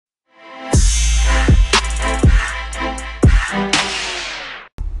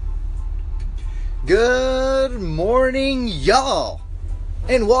Good morning, y'all,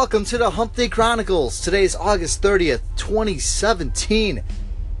 and welcome to the Hump Day Chronicles. Today's August 30th, 2017,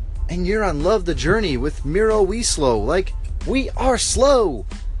 and you're on Love the Journey with Miro We Slow. Like, we are slow,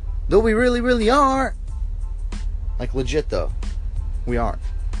 though we really aren't. Like, legit, though, we aren't.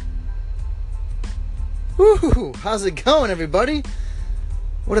 Woo! How's it going, everybody?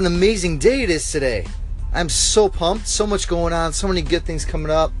 What an amazing day it is today. I'm so pumped, so much going on, so many good things coming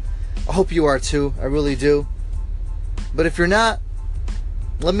up. I hope you are too, I really do. But if you're not,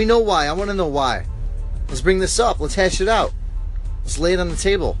 let me know why. I want to know why. Let's bring this up, let's hash it out. Let's lay it on the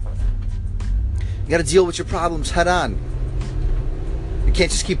table. You got to deal with your problems head on. You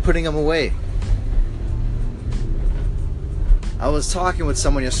can't just keep putting them away. I was talking with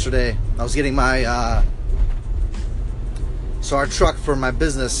someone yesterday. I was getting my our truck for my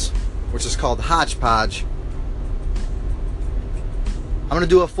business, which is called Hodgepodge. I'm going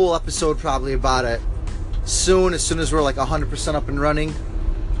to do a full episode probably about it soon, as soon as we're like 100% up and running.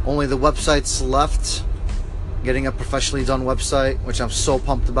 Only the website's left. Getting a professionally done website, which I'm so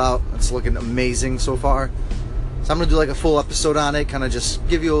pumped about. It's looking amazing so far. So I'm going to do like a full episode on it, kind of just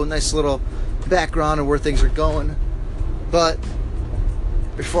give you a nice little background of where things are going. But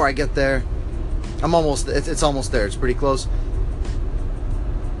before I get there, it's almost there. It's pretty close.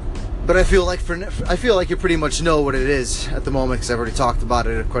 But I feel like you pretty much know what it is at the moment, because I've already talked about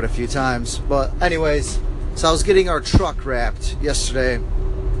it quite a few times. But anyways, so I was getting our truck wrapped yesterday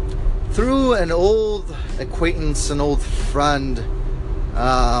through an old acquaintance, an old friend.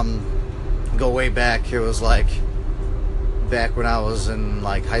 Go way back. It was like back when I was in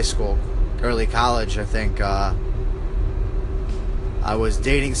like high school, early college, I think. I was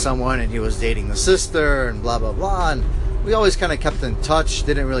dating someone and he was dating the sister and blah blah blah, and we always kind of kept in touch,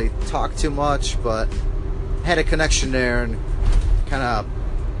 didn't really talk too much, but had a connection there, and kind of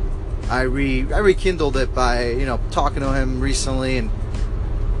I rekindled it by, talking to him recently, and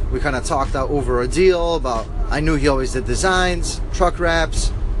we kind of talked out over a deal about, I knew he always did designs, truck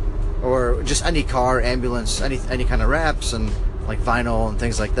wraps, or just any car, ambulance, any kind of wraps, and like vinyl and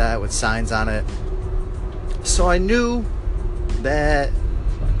things like that with signs on it. So I knew that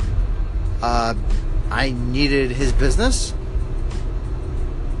I needed his business,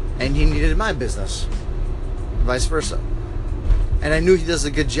 and he needed my business, vice versa. And I knew he does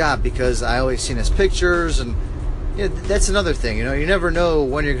a good job because I always seen his pictures, and that's another thing. You never know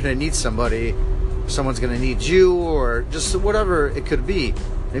when you're going to need somebody. Someone's going to need you, or just whatever it could be.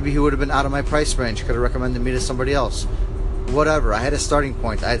 Maybe he would have been out of my price range, could have recommended me to somebody else. Whatever. I had a starting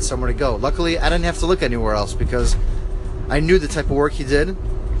point. I had somewhere to go. Luckily, I didn't have to look anywhere else because I knew the type of work he did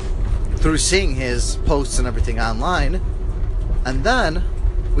through seeing his posts and everything online. And then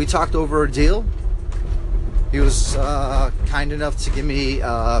we talked over a deal. He was kind enough to give me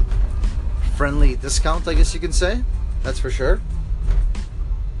a friendly discount, I guess you can say. That's for sure.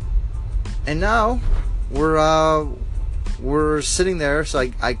 And now we're sitting there. So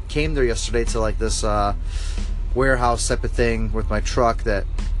I came there yesterday to like this warehouse type of thing with my truck that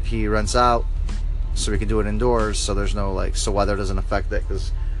he rents out, so we can do it indoors, so there's no so weather doesn't affect it,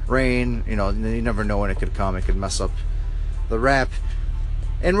 because rain, you never know when it could come. It could mess up the wrap.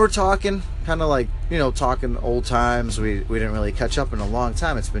 And we're talking, kind of talking old times. We didn't really catch up in a long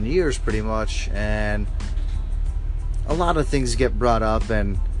time. It's been years pretty much, and a lot of things get brought up,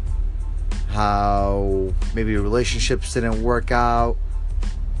 and how maybe relationships didn't work out,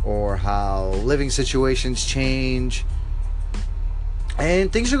 or how living situations change.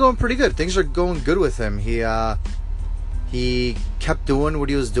 And things are going pretty good. Things are going good with him. He kept doing what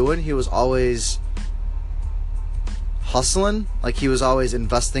he was doing. He was always hustling. Like, he was always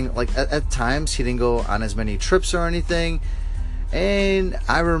investing. Like, at times, he didn't go on as many trips or anything. And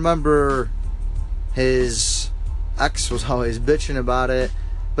I remember his ex was always bitching about it.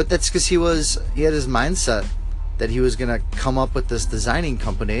 But that's because he had his mindset that he was going to come up with this designing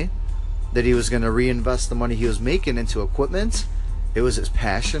company, that he was going to reinvest the money he was making into equipment. It was his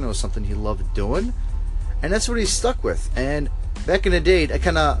passion. It was something he loved doing. And that's what he's stuck with. And back in the day,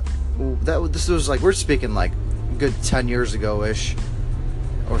 this was like, we're speaking like a good 10 years ago-ish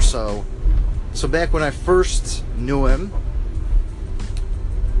or so. So back when I first knew him,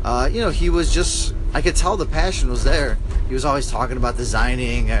 he was just, I could tell the passion was there. He was always talking about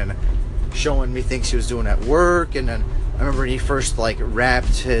designing and showing me things he was doing at work. And then I remember when he first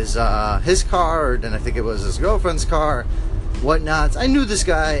wrapped his car, and I think it was his girlfriend's car, whatnot. I knew this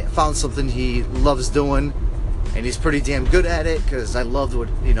guy found something he loves doing, and he's pretty damn good at it, because I loved what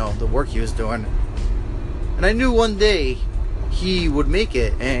the work he was doing. And I knew one day he would make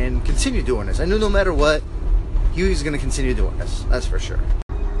it and continue doing this. I knew no matter what, he was going to continue doing this. That's for sure.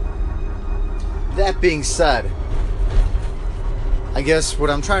 That that being said, I guess what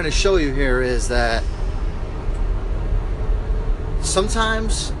I'm trying to show you here is that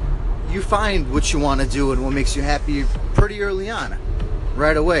sometimes you find what you want to do and what makes you happy pretty early on,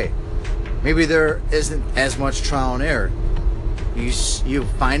 right away. Maybe there isn't as much trial and error. You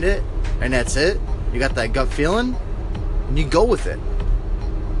find it, and that's it. You got that gut feeling, and you go with it.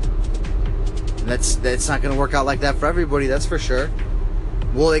 And that's not going to work out like that for everybody, that's for sure.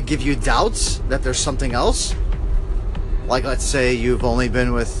 Will it give you doubts that there's something else? Like, let's say you've only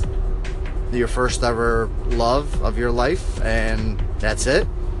been with your first ever love of your life, and that's it.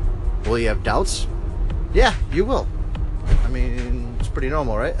 Will you have doubts? Yeah, you will. I mean, it's pretty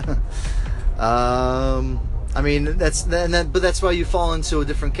normal, right? I mean, but that's why you fall into a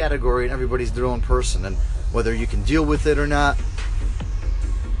different category, and everybody's their own person, and whether you can deal with it or not.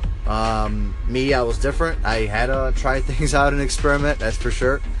 Me, I was different. I had to try things out and experiment, that's for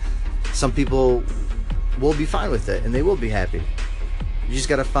sure. Some people will be fine with it, and they will be happy. You just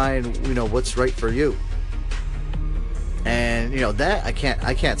gotta find, what's right for you. And that I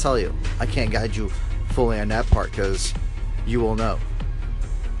can't tell you. I can't guide you fully on that part, because you will know.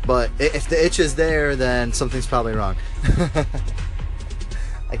 But if the itch is there, then something's probably wrong.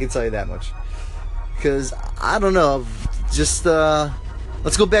 I can tell you that much. Because I don't know, just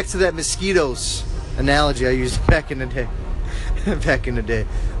let's go back to that mosquitoes analogy I used back in the day. Back in the day,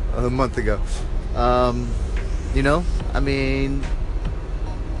 a month ago. I mean,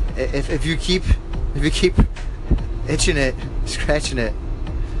 if you keep itching it, scratching it,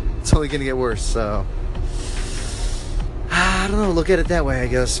 it's only gonna get worse. So I don't know, look at it that way, I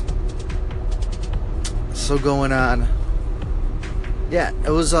guess. So going on, yeah, it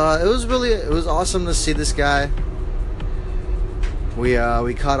was awesome to see this guy. We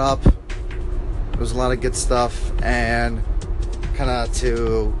caught up. It was a lot of good stuff, and kind of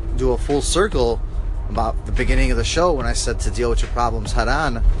to do a full circle about the beginning of the show when I said to deal with your problems head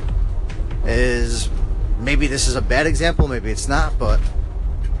on, is maybe this is a bad example, maybe it's not, but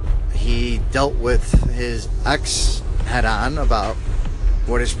he dealt with his ex head on about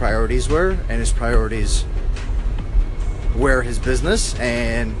what his priorities were, and his priorities were his business,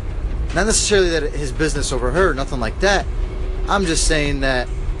 and not necessarily that his business over her, nothing like that. I'm just saying that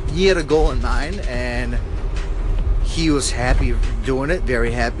he had a goal in mind, and he was happy doing it,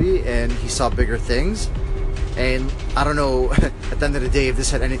 very happy, and he saw bigger things. And I don't know at the end of the day if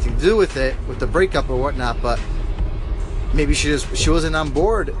this had anything to do with it, with the breakup or whatnot, but maybe she wasn't on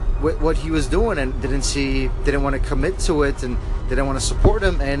board with what he was doing, and didn't want to commit to it, and didn't want to support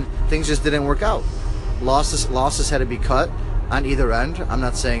him, and things just didn't work out. Losses had to be cut on either end. I'm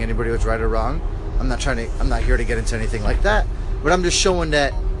not saying anybody was right or wrong. I'm not here to get into anything like that, but I'm just showing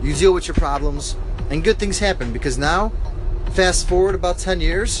that you deal with your problems and good things happen. Because now, fast forward about 10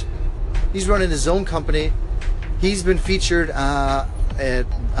 years, he's running his own company. He's been featured on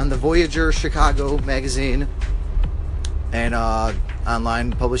the Voyager Chicago magazine and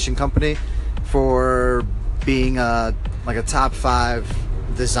online publishing company for being like a top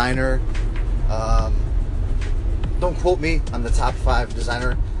 5 designer. Don't quote me on the top 5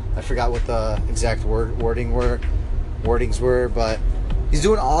 designer. I forgot what the exact wordings were, but he's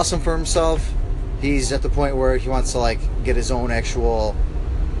doing awesome for himself. He's at the point where he wants to get his own actual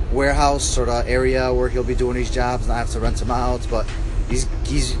warehouse sort of area where he'll be doing these jobs, not have to rent them out. But he's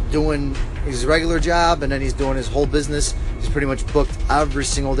doing his regular job, and then he's doing his whole business. He's pretty much booked every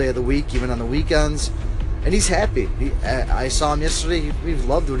single day of the week, even on the weekends, and he's happy. I saw him yesterday. He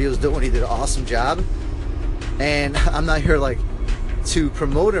loved what he was doing. He did an awesome job, and I'm not here to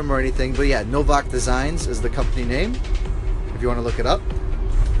promote him or anything, but yeah, Novak Designs is the company name if you want to look it up.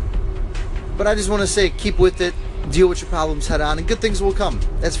 But I just want to say, keep with it, deal with your problems head on, and good things will come,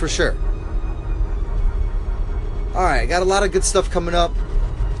 that's for sure. Alright, got a lot of good stuff coming up,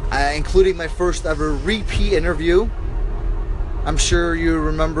 including my first ever repeat interview. I'm sure you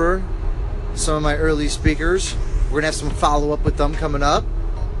remember some of my early speakers. We're going to have some follow-up with them coming up.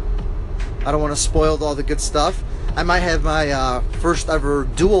 I don't want to spoil all the good stuff. I might have my first ever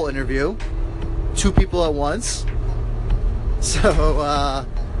dual interview, 2 people at once. So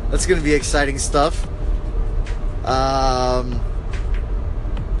that's going to be exciting stuff. Yeah,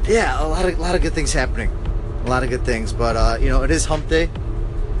 a lot of good things happening. A lot of good things, but it is hump day.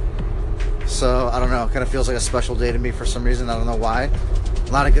 So I don't know, it kind of feels like a special day to me for some reason. I don't know why.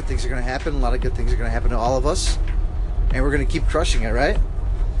 A lot of good things are going to happen. A lot of good things are going to happen to all of us, and we're going to keep crushing it, right?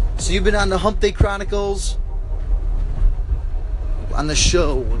 So you've been on the Hump Day Chronicles. On the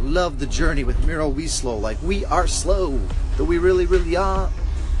show, Love the Journey with Miro Wieslow. Like, we are slow, though we really, really are.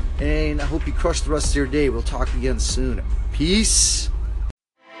 And I hope you crush the rest of your day. We'll talk again soon. Peace.